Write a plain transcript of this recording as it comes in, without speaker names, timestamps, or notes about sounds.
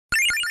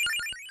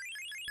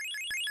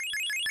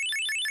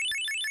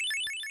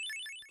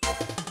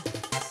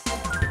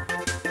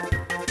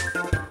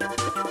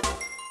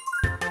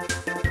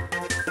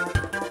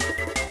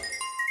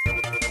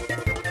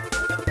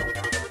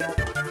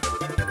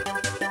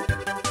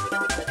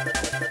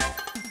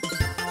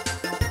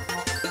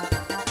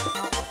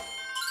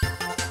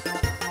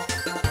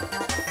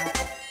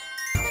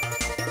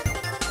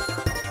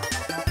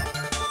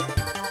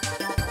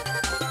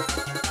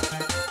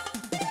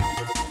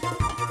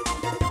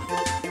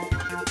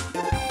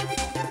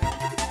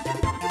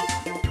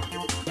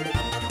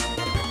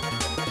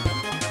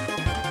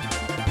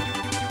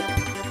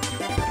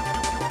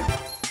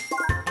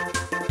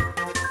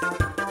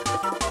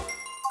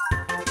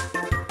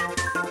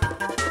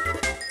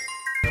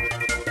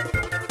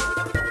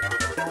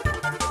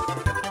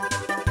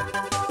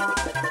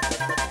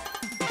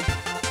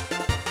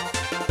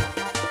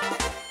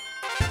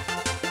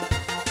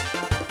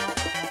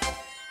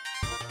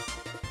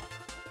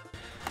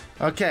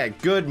Okay,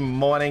 good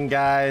morning,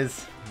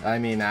 guys. I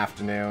mean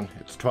afternoon.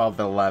 It's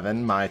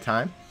 12:11 my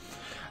time.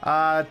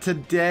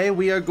 Today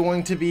we are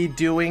going to be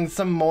doing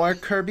some more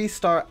Kirby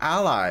Star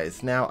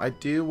Allies. Now, I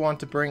do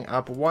want to bring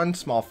up one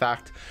small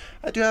fact.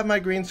 I do have my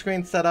green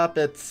screen set up.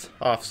 It's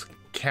off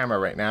camera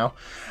right now.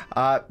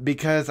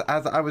 Because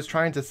as I was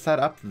trying to set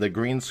up the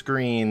green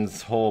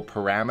screen's whole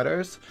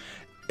parameters,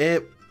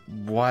 it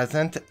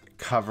wasn't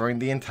covering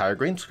the entire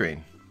green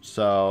screen.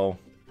 So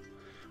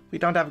we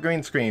don't have a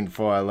green screen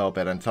for a little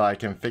bit until I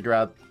can figure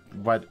out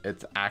what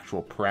its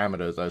actual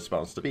parameters are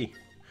supposed to be.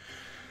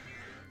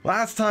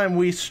 Last time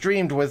we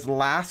streamed was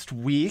last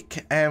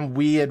week, and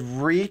we had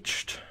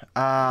reached,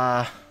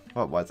 what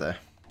was it?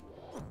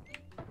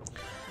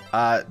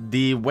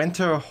 The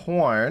Winter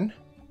Horn,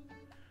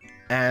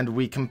 and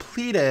we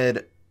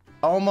completed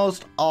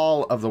almost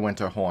all of the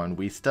Winter Horn.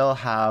 We still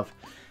have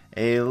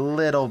a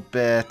little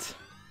bit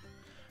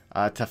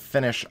to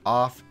finish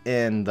off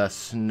in the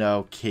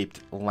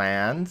snow-capped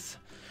lands,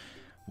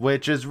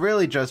 which is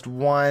really just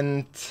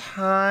one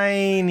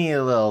tiny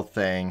little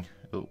thing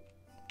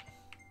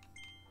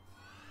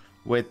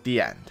with the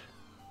end.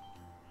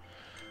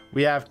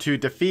 We have to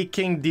defeat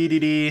King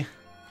Dedede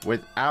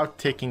without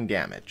taking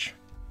damage.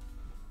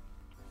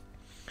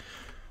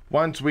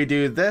 Once we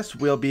do this,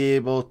 we'll be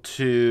able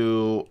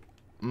to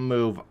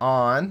move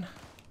on.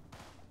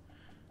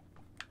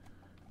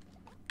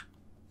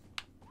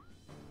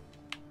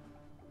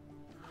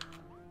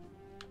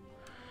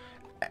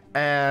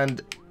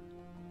 And,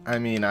 I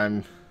mean,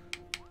 I'm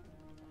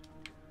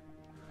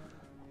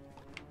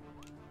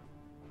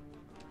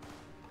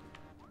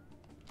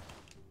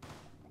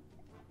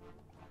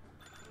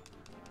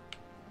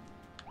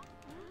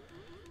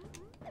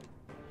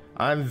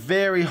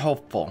very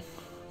hopeful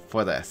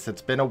for this.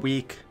 It's been a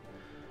week.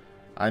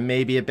 I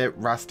may be a bit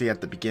rusty at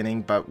the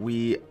beginning, but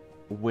we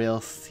will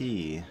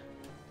see.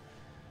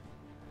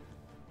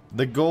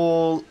 The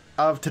goal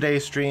of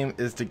today's stream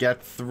is to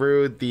get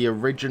through the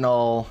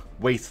Originull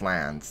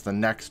Wastelands, the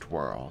next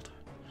world.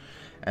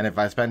 And if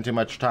I spend too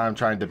much time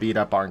trying to beat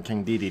up on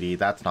King Dedede,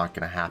 that's not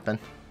going to happen.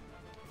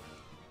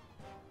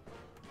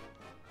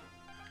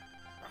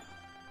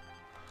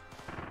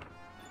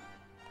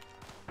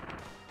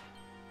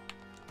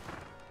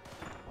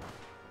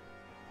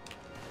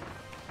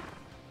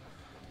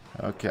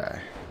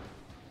 Okay.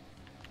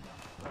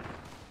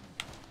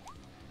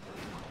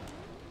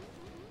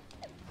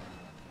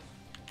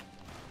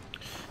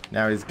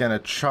 Now he's gonna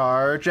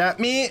charge at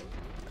me.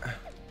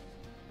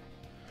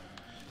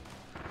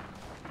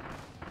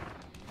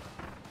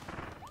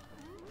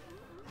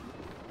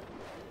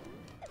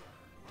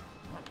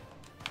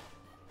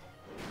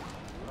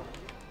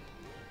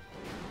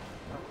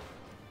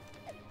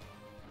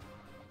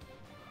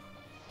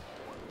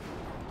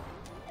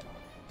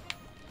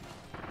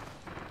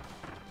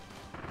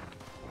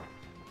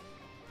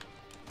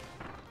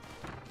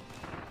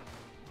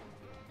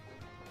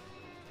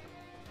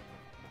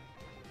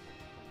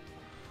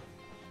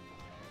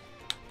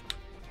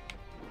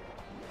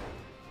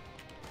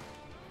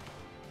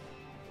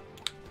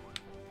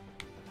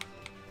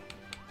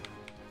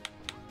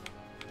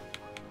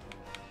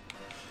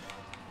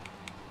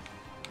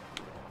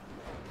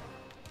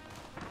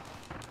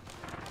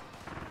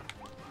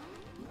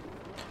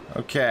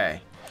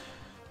 Okay.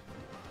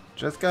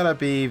 Just gotta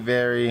be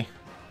very...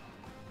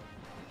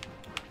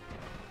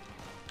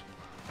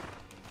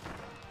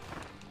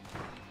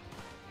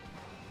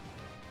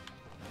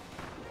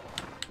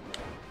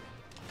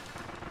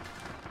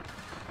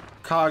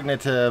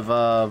 cognitive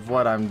of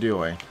what I'm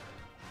doing.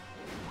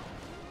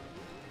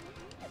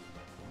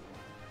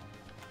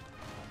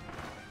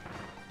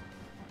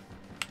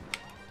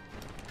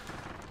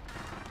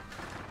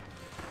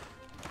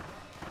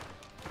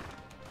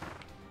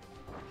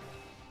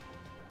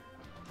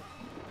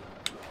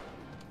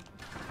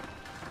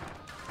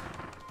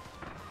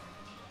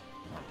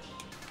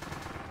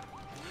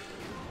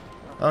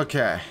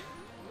 Okay.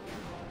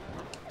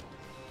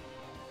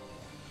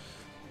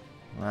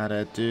 Let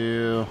it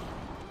do.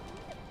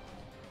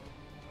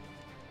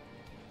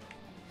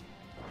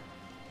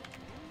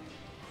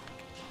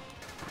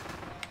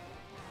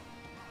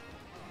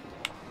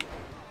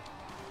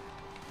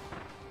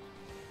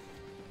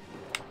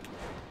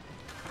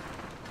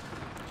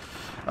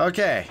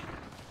 Okay.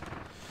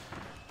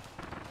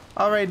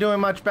 Already doing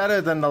much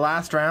better than the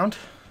last round.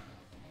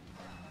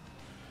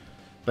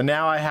 But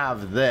now I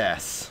have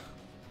this.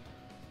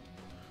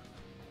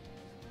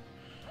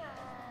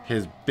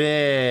 His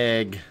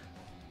big...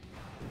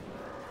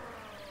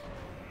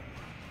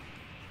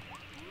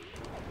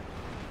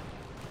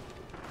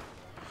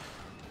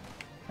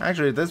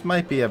 Actually, this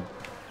might be a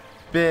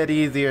bit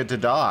easier to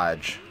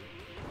dodge.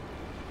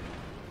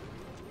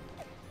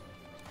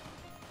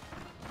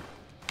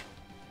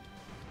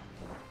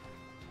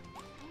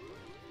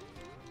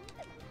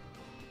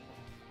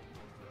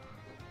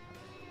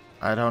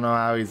 I don't know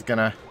how he's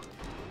gonna...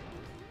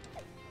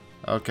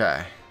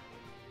 Okay.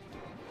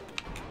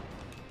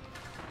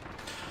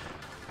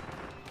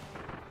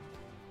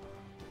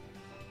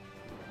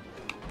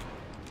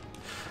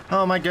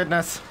 Oh my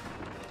goodness.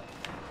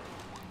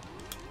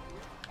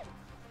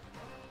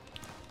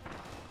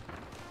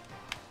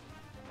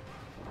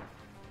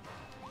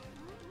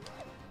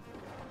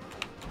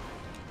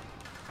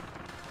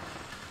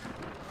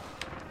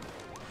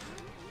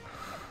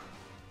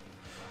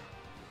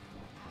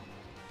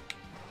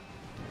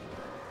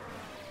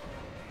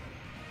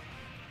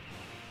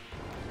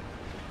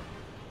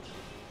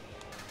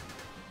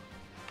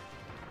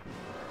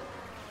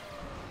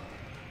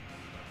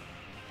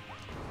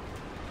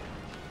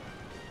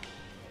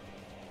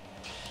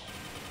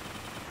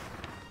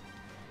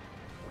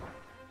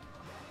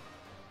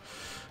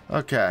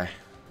 Okay.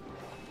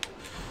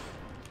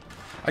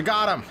 I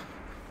got him.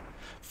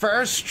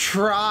 First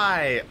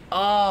try.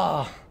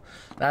 Oh,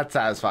 that's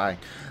satisfying.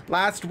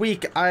 Last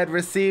week, I had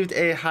received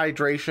a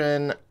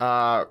hydration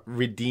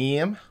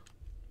redeem.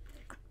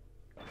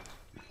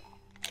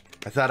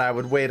 I thought I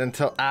would wait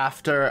until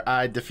after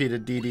I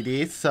defeated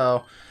Dedede,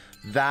 so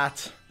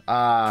that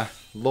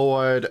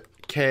Lord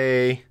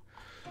K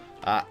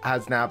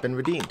has now been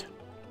redeemed.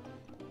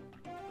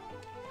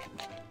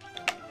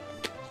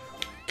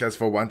 Because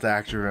for once I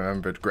actually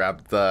remembered,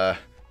 grab a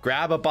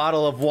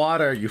bottle of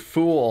water, you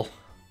fool.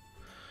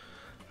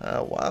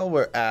 While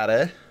we're at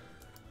it,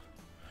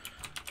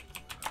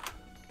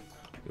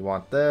 we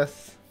want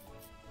this,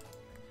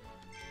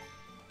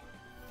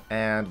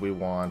 and we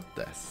want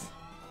this.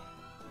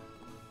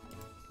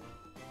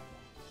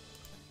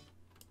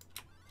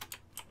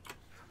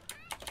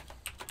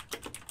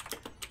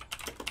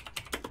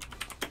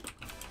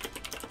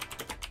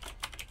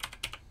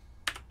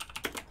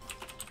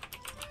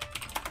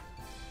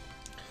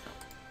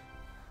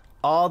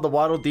 All the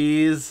Waddle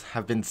Dees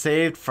have been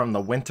saved from the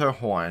Winter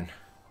Horn.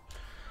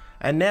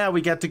 And now we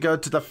get to go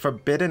to the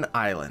Forbidden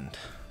Island.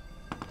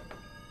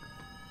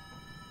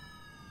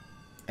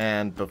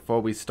 And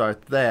before we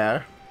start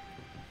there,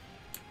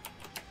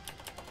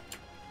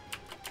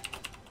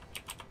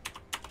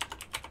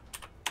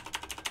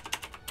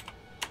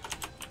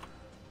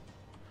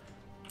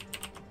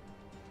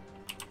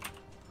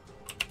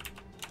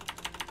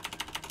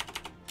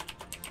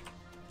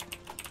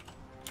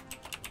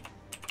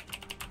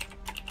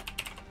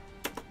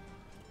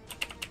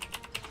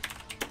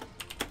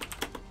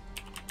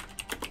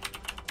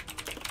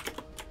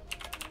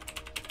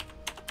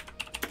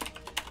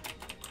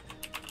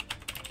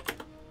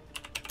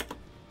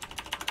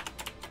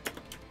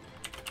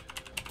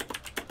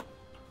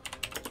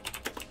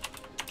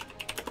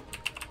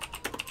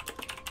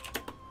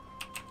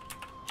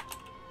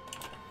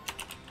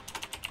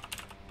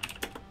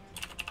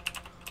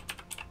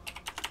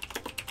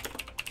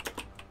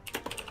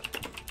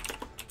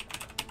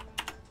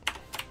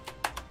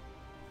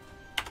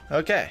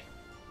 okay.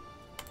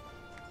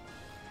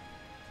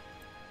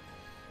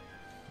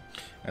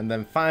 And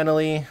then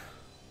finally,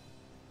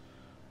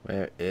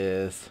 where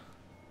is...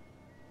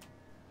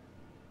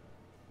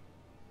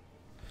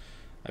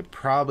 I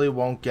probably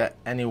won't get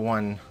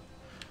anyone...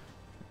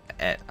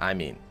 I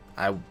mean,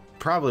 I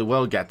probably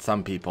will get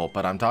some people,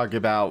 but I'm talking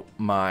about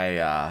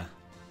my,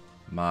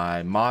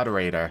 my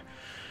moderator.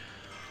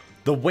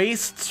 The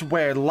Wastes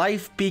Where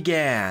Life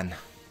Began.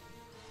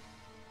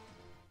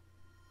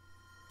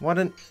 What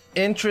an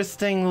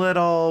interesting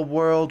little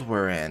world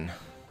we're in.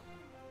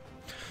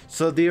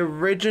 So the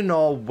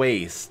original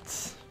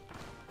Wastes.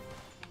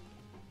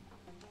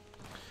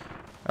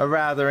 A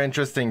rather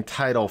interesting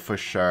title for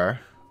sure.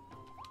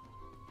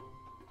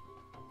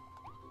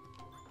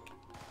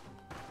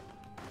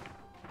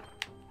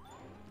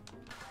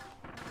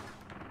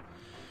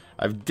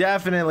 I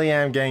definitely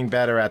am getting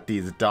better at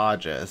these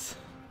dodges.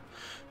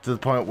 To the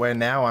point where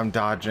now I'm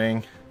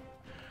dodging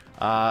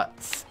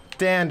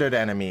standard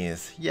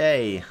enemies.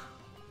 Yay.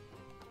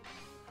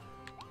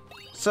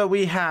 So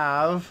we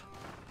have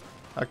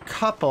a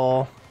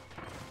couple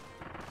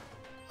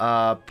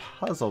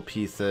puzzle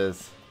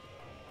pieces.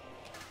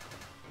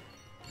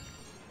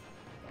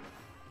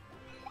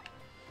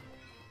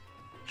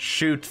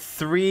 Shoot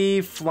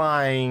 3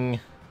 flying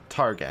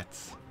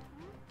targets.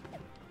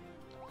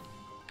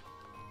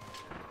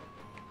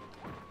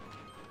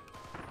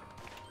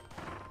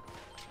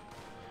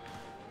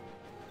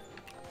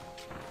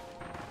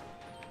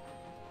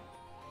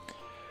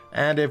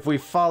 And if we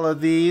follow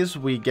these,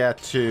 we get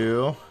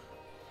to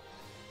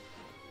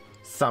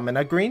summon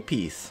a green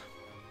piece.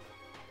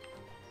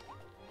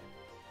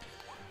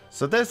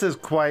 So this is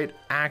quite,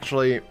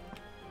 actually,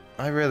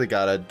 I really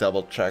gotta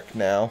double check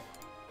now.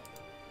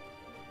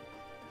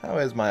 How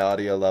is my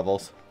audio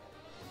levels?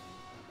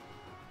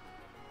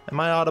 Am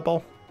I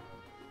audible?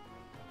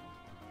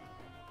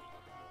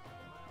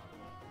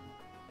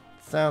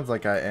 Sounds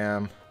like I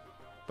am,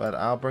 but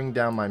I'll bring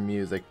down my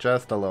music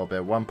just a little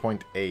bit,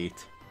 1.8.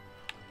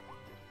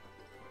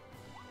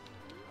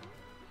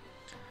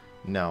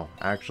 No,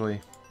 actually,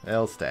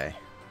 it'll stay.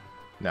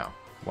 No,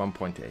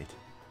 1.8.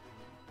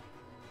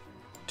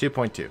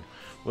 2.2.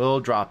 We'll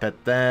drop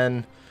it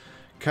then,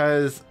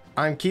 because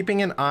I'm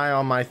keeping an eye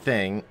on my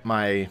thing,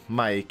 my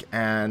mic,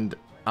 and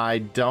I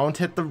don't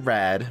hit the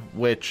red,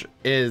 which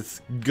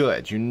is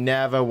good. You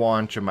never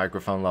want your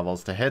microphone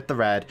levels to hit the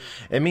red.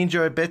 It means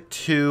you're a bit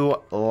too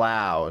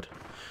loud.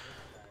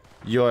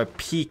 You're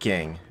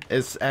peaking,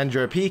 and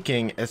you're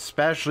peaking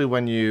especially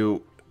when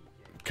you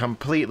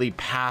completely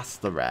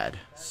past the red.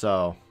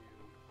 So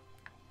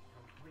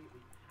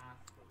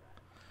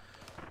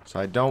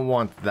I don't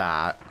want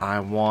that. I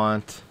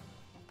want...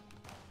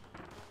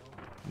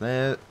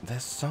 There's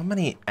so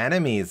many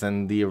enemies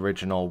in the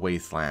original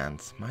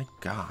Wastelands. My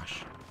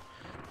gosh.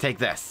 Take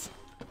this.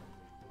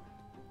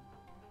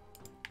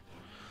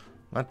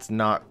 Let's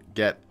not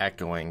get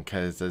echoing,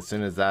 because as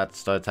soon as that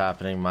starts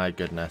happening, my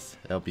goodness,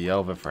 it'll be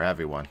over for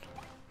everyone.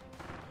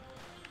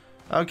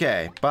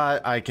 Okay,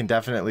 but I can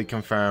definitely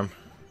confirm.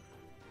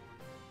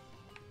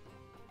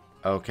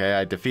 Okay,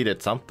 I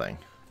defeated something.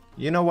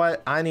 You know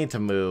what? I need to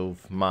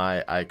move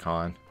my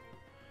icon.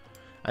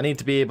 I need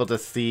to be able to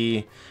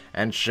see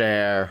and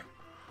share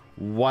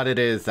what it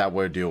is that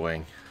we're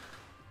doing.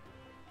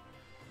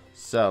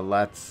 So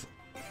let's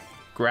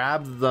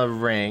grab the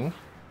ring.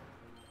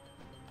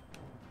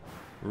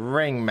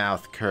 Ring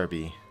mouth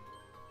Kirby.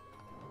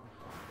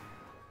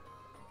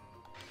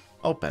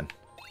 Open.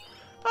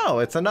 Oh,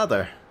 it's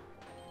another.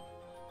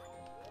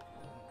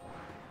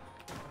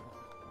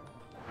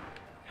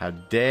 How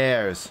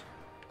dares.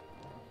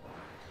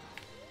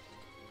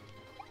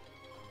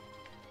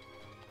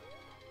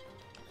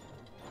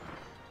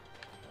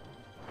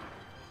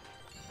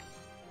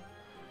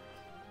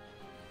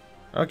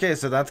 Okay,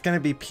 so that's going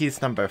to be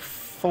piece number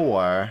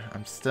 4.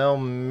 I'm still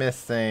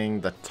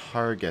missing the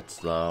targets,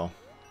 though.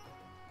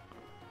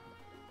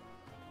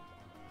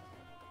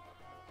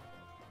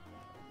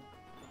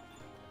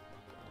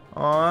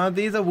 Aw,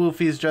 these are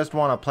woofies just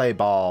want to play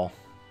ball.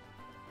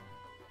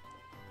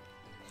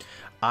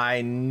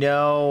 I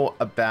know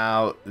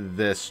about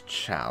this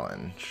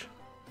challenge.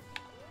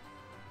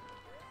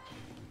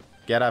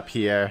 Get up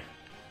here.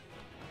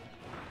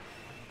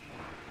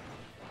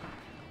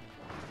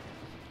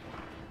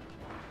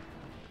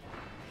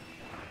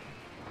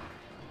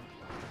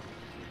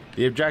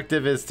 The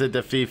objective is to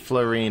defeat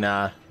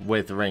Fleurina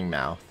with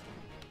Ringmouth.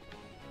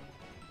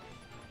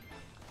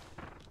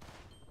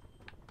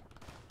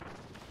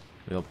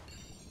 We'll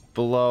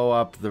blow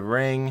up the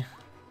ring.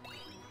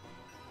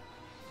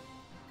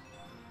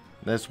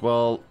 This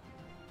will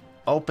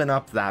open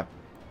up that...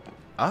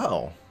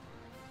 Oh.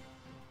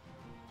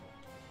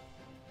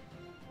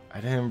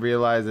 I didn't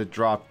realize it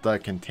dropped the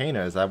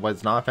containers. I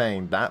was not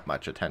paying that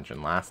much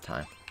attention last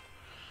time.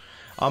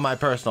 On my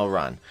personal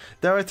run.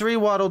 There are 3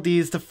 Waddle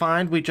Dees to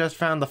find. We just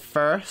found the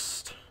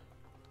first.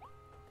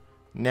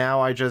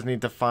 Now I just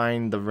need to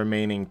find the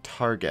remaining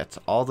targets.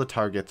 All the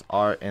targets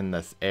are in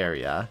this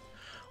area.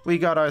 We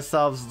got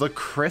ourselves the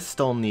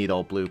Crystal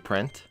Needle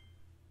blueprint.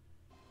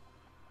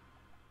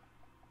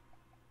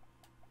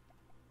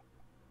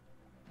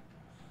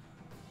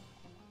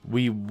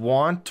 We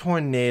want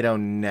Tornado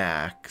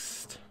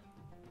next.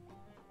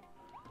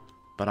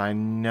 But I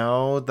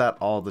know that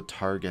all the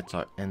targets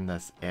are in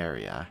this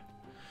area.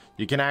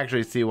 You can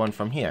actually see one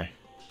from here.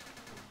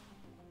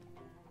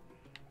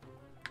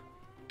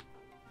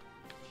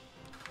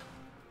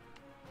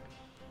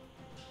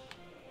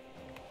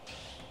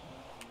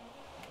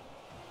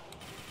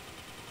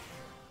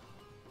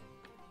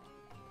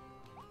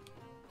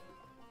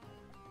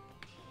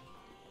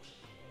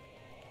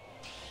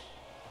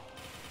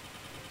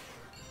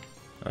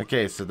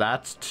 Okay, so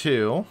that's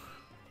 2.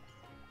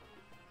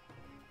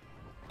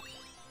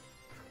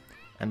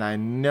 And I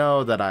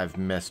know that I've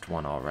missed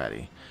one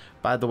already.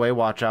 By the way,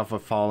 watch out for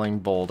falling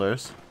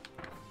boulders.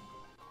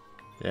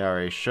 They are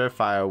a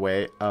surefire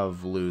way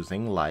of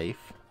losing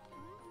life.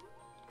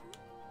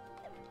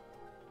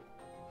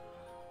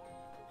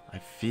 I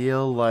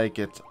feel like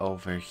it's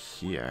over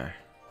here.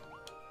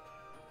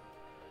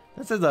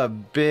 This is a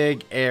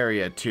big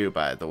area too,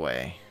 by the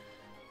way.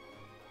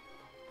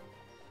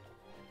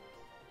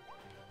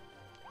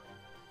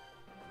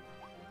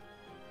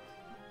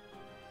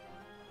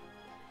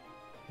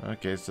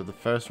 Okay, so the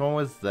first one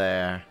was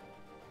there.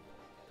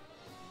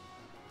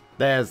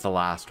 There's the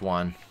last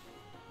one.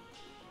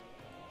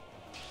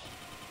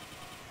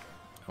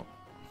 Oh.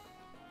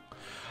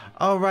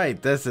 Oh, right,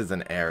 this is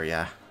an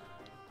area.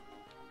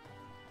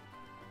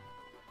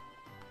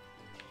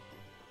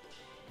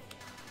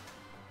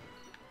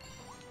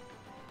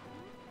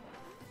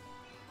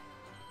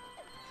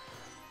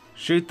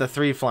 Shoot the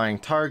 3 flying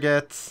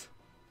targets.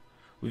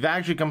 We've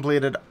actually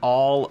completed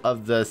all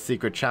of the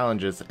secret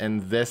challenges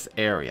in this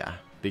area,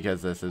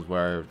 because this is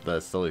where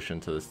the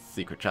solution to the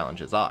secret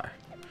challenges are.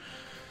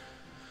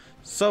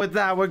 So with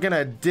that, we're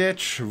gonna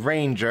ditch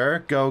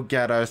Ranger, go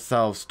get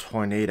ourselves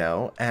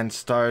Tornado, and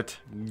start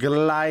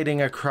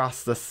gliding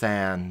across the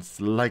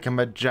sands like a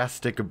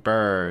majestic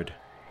bird.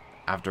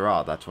 After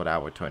all, that's what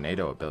our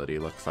Tornado ability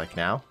looks like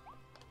now.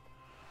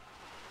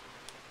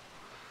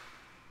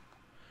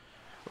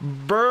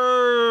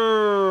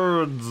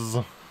 Birds!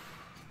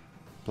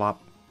 Plop.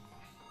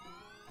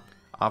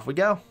 Off we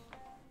go.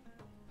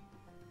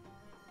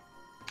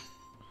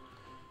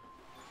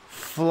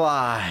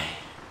 Fly.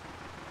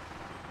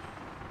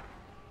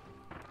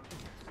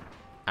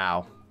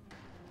 Ow.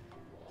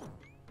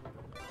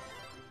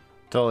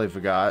 Totally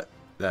forgot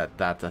that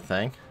that's a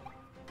thing.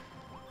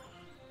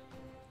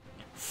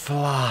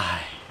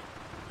 Fly.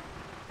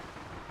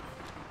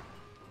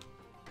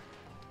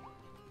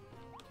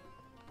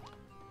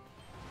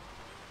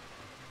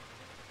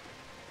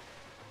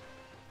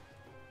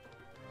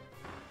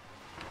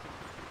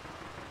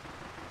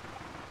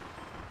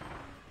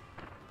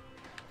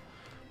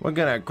 We're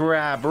gonna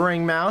grab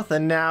Ringmouth,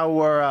 and now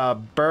we're a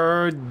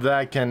bird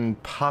that can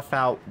puff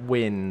out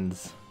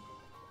winds.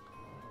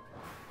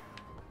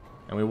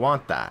 And we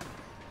want that.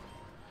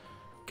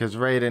 Because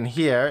right in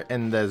here,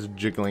 in this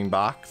jiggling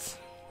box,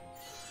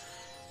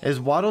 is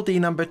Waddle Dee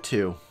number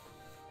 2.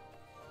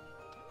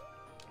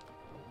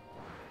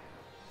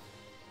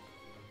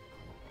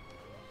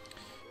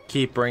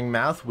 Keep ring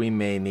mouth, we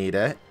may need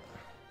it.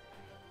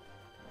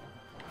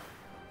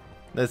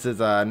 This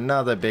is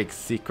another big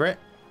secret.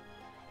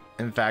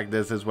 In fact,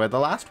 this is where the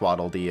last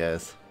Waddle Dee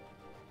is.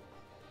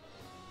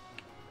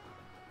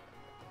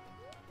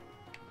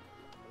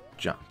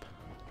 Jump.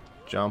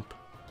 Jump.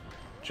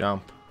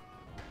 Jump.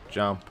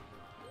 Jump.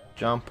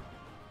 Jump.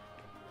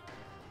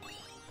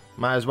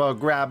 Might as well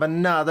grab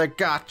another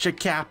gotcha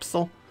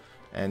capsule.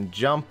 And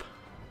jump.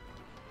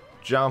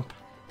 Jump.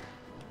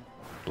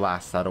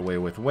 Blast that away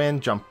with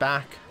wind. Jump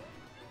back.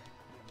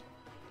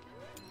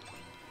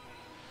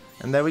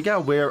 And there we go.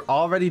 We're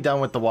already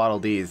done with the Waddle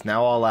Dees.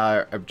 Now all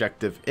our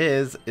objective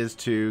is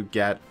to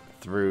get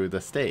through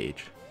the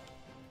stage.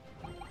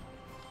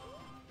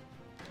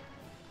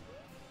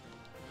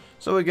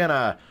 So we're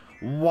gonna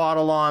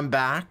waddle on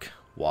back.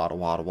 Waddle,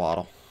 waddle,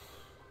 waddle.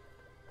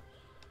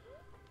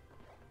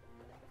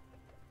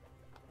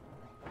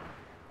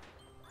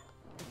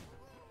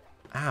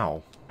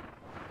 Ow.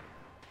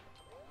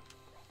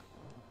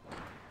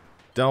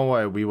 Don't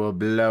worry, we will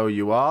blow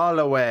you all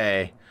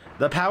away.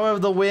 The power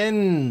of the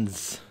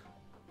winds.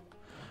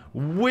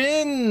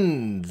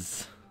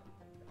 Winds.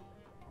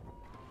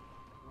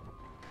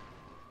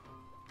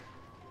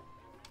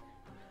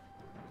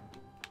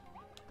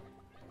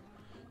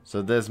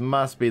 So this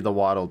must be the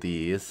Waddle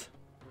Dees.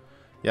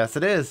 Yes,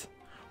 it is.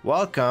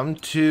 Welcome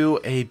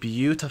to a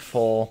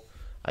beautiful,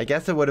 I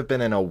guess it would have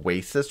been an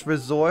oasis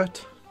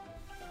resort.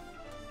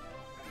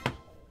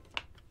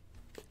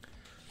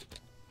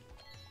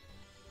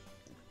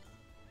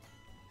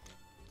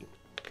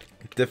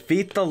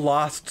 Defeat the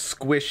lost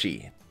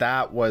squishy.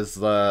 That was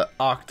the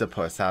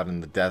octopus out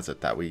in the desert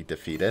that we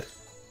defeated.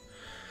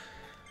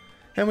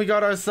 And we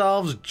got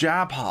ourselves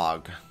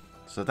Jabhog.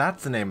 So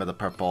that's the name of the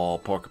purple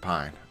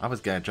porcupine. I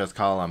was gonna just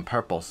call him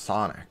Purple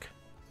Sonic.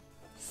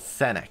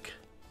 Scenic.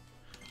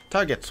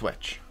 Target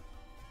switch.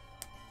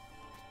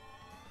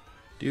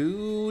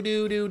 Do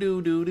do do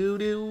do do do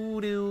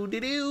do do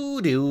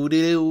do do do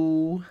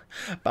do.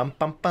 Bum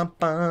bum bum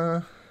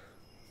bum.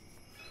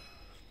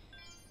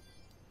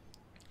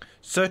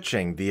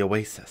 Searching the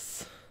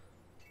oasis.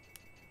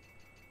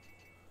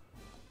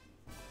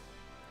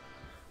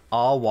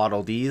 All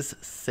Waddle Dees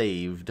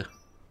saved.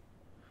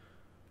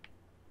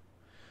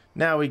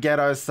 Now we get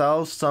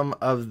ourselves some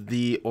of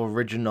the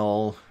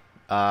original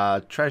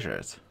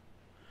treasures.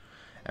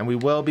 And we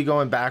will be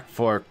going back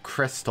for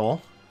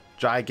Crystal,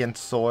 Gigant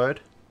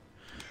Sword,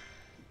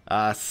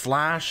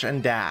 Slash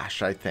and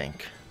Dash, I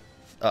think.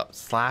 Oh,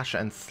 Slash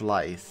and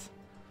Slice.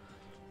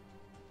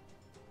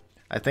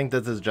 I think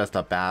this is just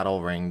a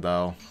battle ring,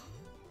 though.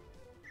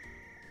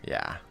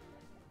 Yeah.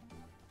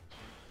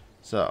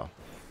 So.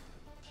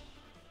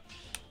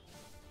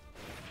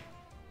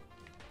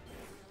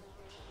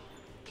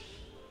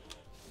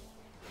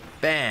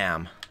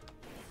 Bam!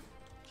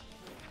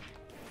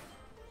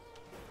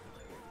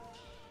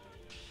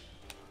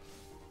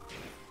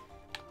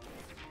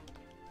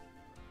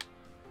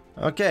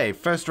 Okay,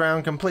 first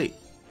round complete.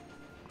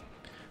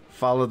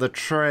 Follow the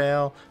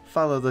trail,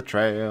 follow the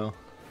trail.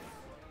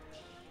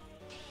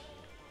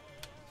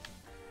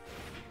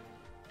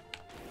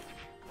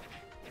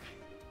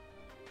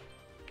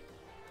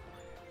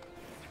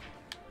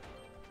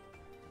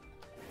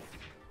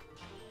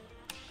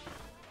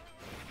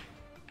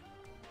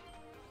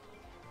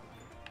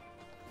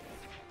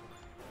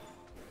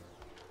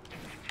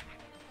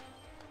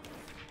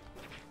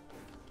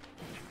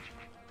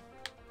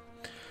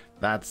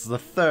 That's the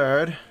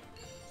third.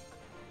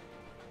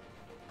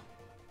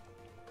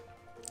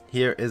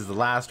 Here is the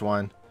last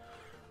one,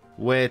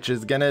 which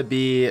is gonna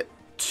be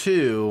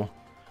 2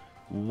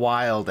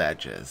 wild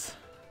edges.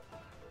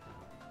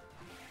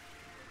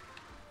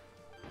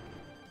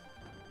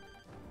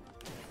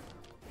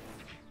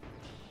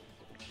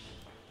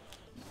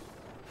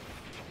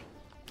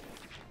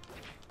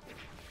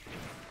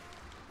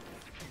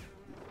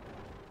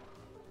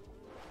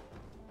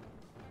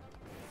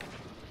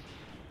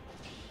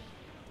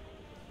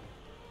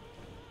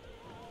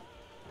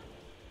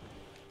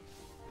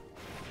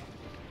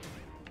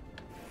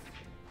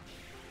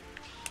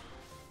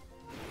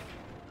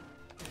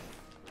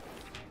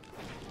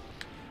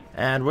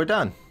 And we're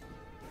done.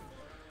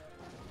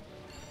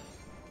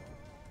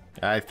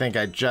 I think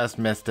I just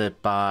missed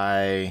it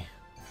by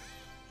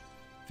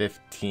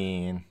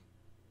 15.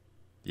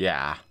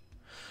 Yeah.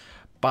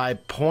 By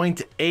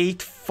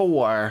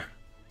 0.84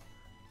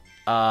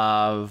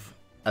 of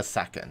a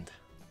second.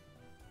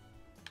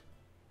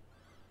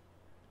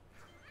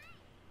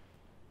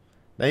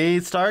 They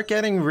start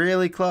getting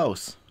really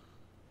close.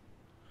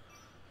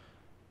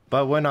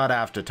 But we're not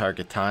after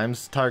target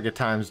times. Target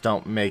times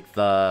don't make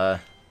the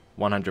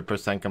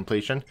 100%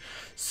 completion.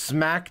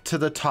 Smack to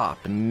the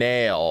top.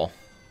 Nail.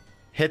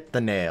 Hit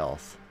the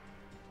nails.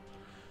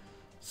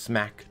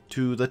 Smack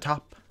to the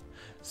top.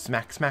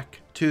 Smack, smack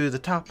to the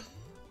top.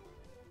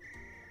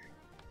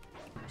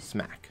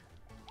 Smack.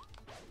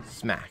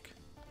 Smack.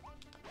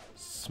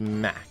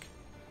 Smack.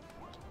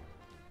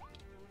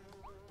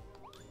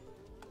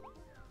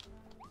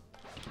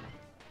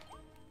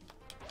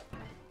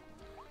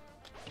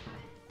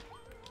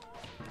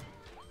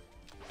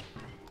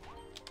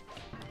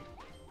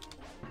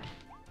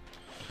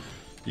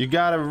 You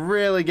gotta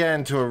really get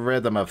into a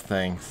rhythm of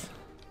things.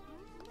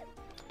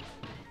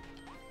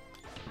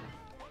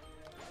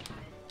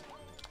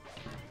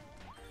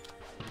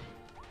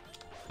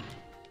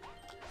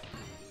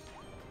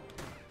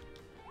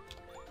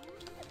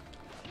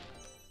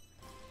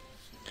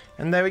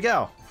 And there we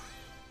go.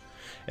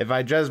 If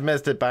I just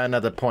missed it by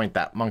another point,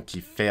 that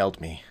monkey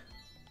failed me.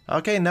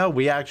 Okay, no,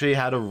 we actually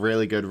had a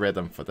really good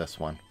rhythm for this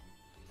one.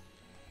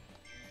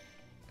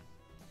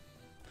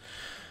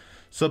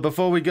 So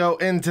before we go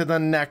into the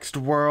next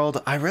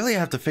world, I really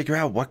have to figure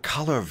out what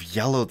color of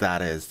yellow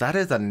that is. That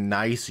is a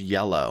nice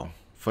yellow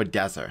for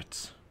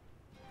deserts.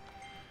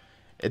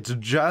 It's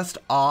just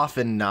off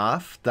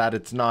enough that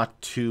it's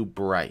not too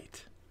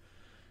bright.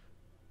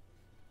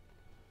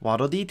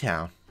 Waddle Dee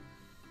Town.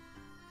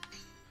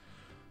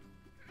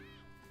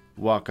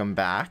 Welcome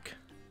back.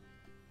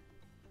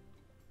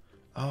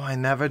 Oh, I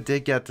never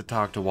did get to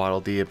talk to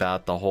Waddle Dee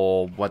about the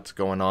whole what's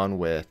going on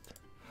with.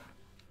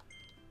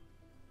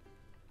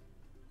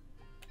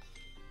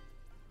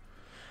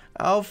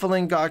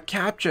 Elfilin got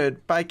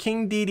captured by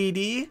King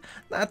Dedede?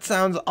 That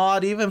sounds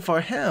odd even for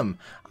him.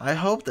 I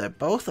hope they're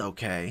both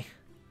okay.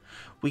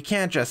 We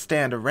can't just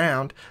stand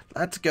around.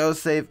 Let's go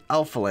save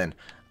Elfilin.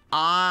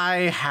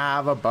 I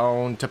have a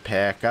bone to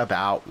pick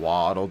about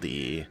Waddle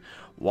Dee.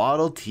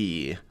 Waddle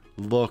Dee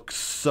looks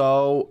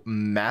so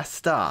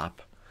messed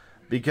up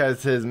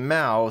because his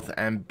mouth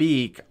and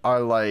beak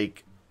are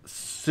like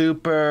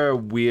super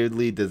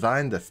weirdly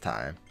designed this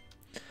time.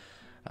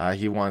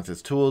 He wants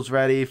his tools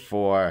ready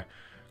for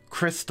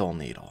Crystal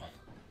Needle.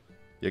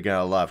 You're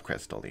gonna love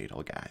Crystal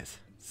Needle, guys.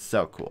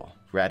 So cool.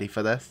 Ready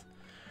for this?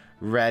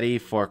 Ready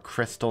for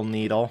Crystal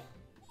Needle?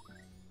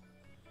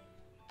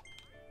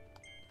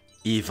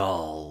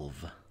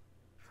 Evolve.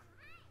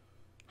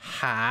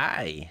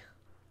 Hi.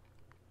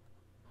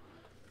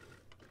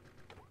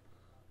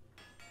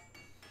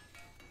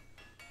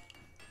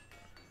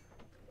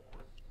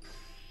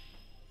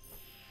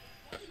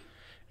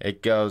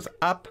 It goes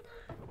up,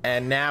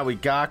 and now we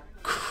got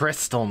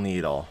Crystal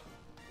Needle.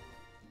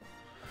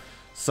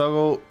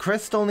 So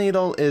Crystal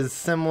Needle is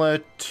similar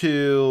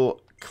to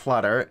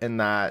Clutter in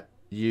that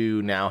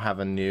you now have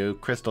a new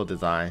crystal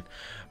design,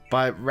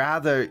 but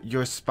rather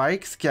your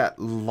spikes get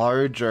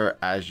larger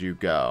as you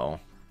go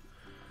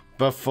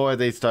before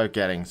they start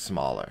getting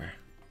smaller.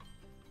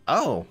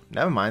 Oh,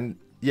 never mind.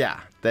 Yeah,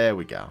 there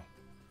we go.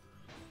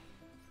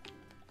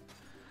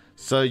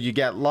 So you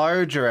get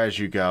larger as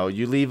you go.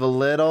 You leave a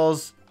little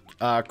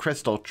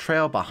crystal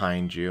trail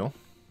behind you.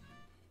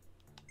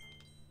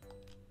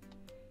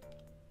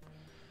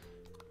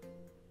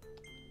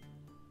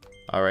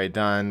 Alright,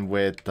 done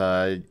with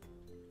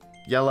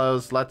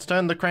yellows. Let's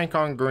turn the crank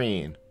on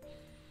green.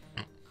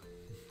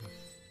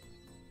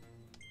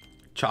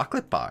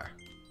 Chocolate bar.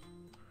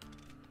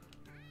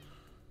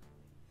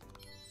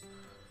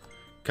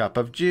 Cup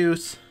of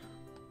juice.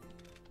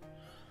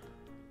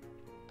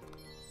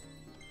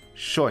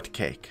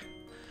 Shortcake.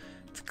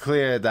 It's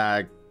clear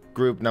that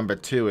group number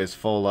 2 is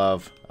full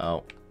of...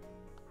 Oh.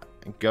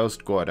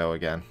 Ghost Gordo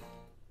again.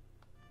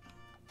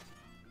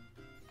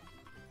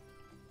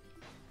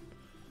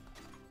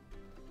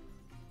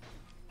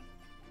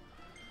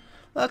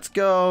 Let's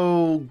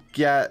go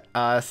get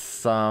us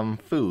some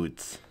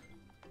foods.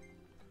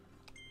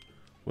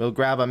 We'll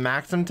grab a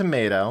Maxim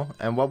tomato,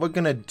 and what we're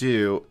going to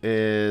do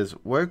is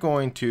we're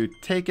going to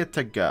take it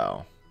to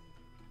go.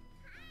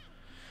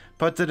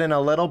 Puts it in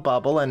a little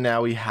bubble, and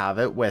now we have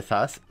it with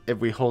us. If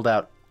we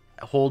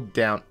hold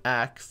down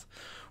X,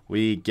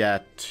 we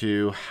get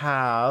to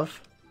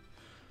have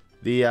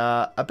the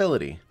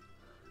ability.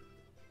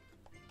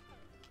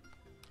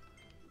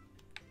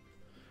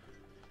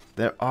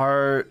 There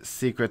are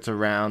secrets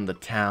around the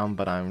town,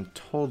 but I'm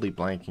totally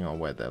blanking on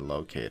where they're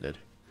located.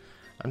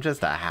 I'm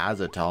just a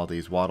hazard to all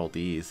these Waddle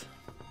Dees.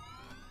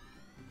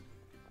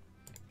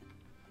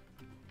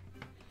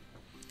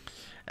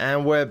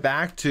 And we're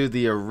back to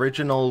the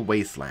Originull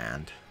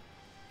Wasteland.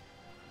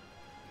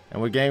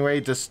 And we're getting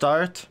ready to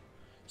start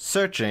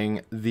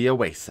searching the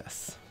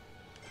oasis.